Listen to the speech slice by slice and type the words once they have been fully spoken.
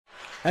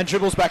and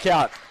dribbles back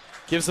out.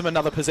 Gives them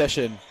another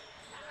possession.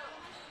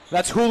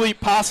 That's Hooley,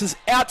 passes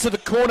out to the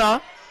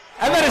corner.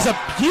 And that is a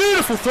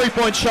beautiful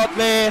three-point shot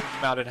there.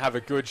 Out and have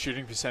a good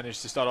shooting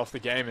percentage to start off the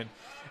game.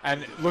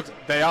 And look,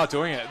 they are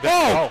doing it.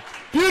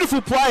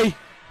 Beautiful play.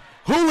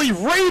 Hooley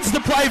reads the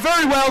play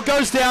very well,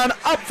 goes down,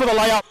 up for the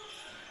layup.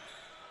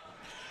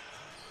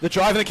 The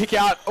drive and the kick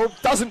out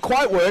doesn't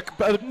quite work,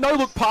 but a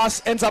no-look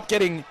pass ends up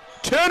getting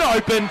Turner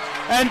open,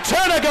 and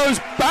Turner goes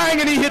bang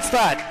and he hits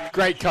that.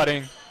 Great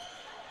cutting.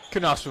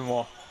 Couldn't ask for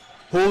more.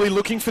 Hooley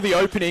looking for the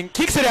opening,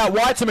 kicks it out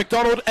wide to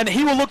MacDonald, and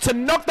he will look to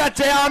knock that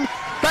down.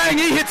 Bang,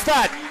 he hits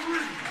that.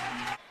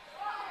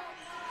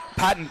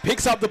 Patton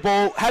picks up the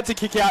ball, had to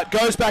kick out,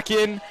 goes back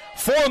in.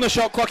 4 on the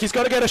shot clock, he's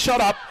got to get a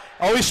shot up.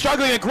 Oh, he's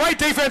struggling. A great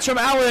defense from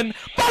Allen,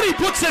 but he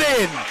puts it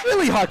in.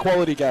 Really high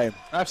quality game.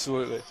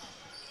 Absolutely.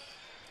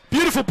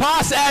 Beautiful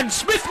pass, and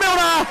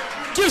Smith-Milner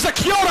gives a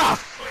kia ora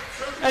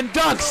and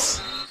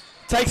dunks.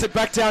 Takes it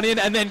back down in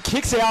and then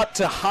kicks out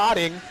to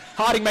Harding.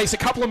 Harding makes a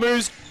couple of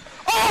moves.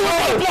 Oh,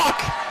 what a block!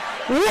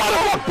 What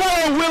a block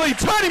by Willie,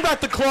 turning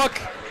back the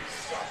clock.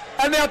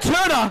 And now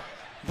Turner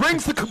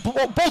brings the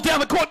ball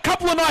down the court.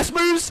 Couple of nice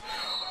moves.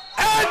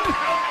 And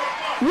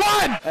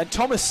one! And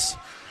Thomas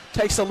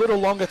takes a little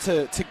longer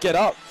to get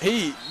up.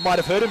 He might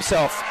have hurt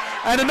himself.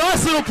 And a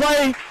nice little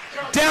play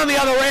down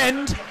the other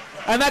end.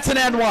 And that's an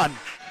and one.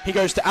 He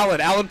goes to Allen.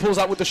 Allen pulls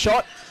up with the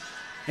shot.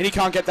 And he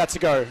can't get that to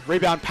go.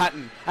 Rebound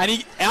Patton. And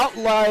he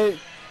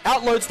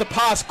outloads the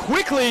pass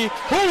quickly.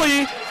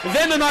 Hooley,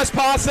 then the nice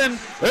pass. And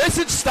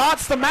Ursich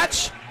starts the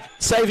match.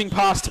 Saving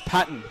pass to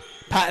Patton.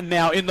 Patton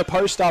now in the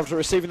post after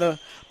receiving the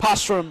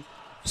pass from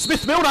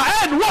Smith-Milner.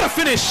 And what a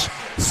finish!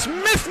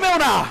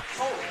 Smith-Milner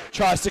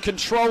tries to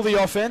control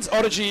the offense.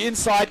 Ursich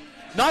inside.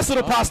 Nice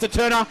little pass to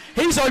Turner.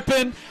 He's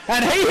open.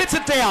 And he hits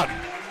it down.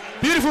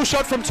 Beautiful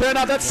shot from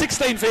Turner. That's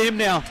 16 for him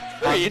now.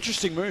 Very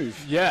interesting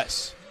move.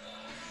 Yes.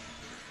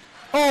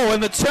 Oh,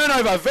 and the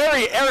turnover.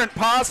 Very errant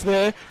pass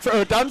there for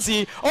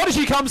Odunzi.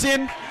 Ursich comes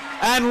in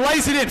and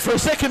lays it in. For a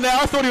second there,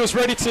 I thought he was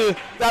ready to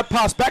that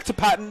pass back to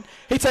Patton.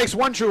 He takes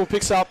one dribble,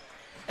 picks up,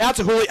 out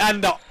to Hooley,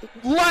 and the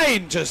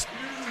lane just...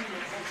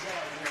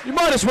 You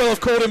might as well have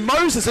called him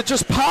Moses. It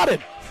just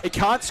parted. He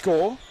can't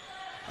score.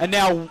 And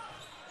now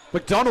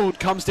MacDonald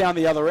comes down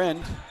the other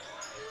end.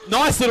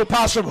 Nice little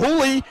pass from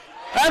Hooley.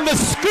 And the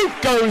scoop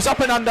goes up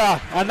and under.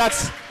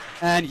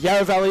 And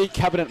Yarra Valley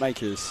cabinet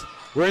makers.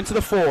 We're into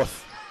the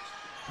fourth.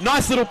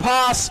 Nice little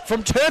pass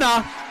from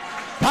Turner.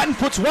 Patton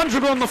puts one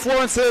dribble on the floor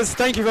and says,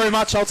 thank you very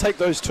much, I'll take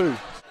those two.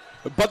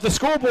 But the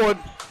scoreboard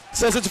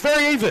says it's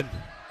very even.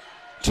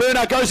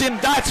 Turner goes in,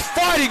 that's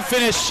fighting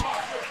finish.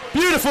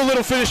 Beautiful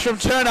little finish from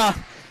Turner.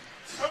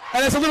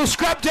 And there's a little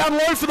scrap down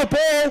low for the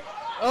ball.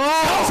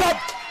 Comes up,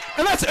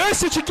 and that's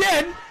Ursich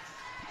again.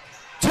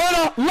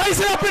 Turner lays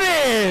it up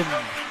and in.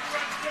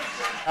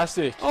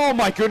 Fantastic. Oh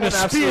my goodness,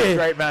 an absolute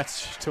great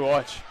match to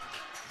watch.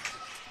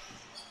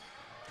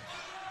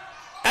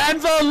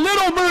 And the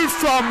little move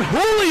from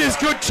Hooley is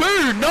good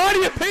too,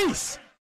 90 apiece.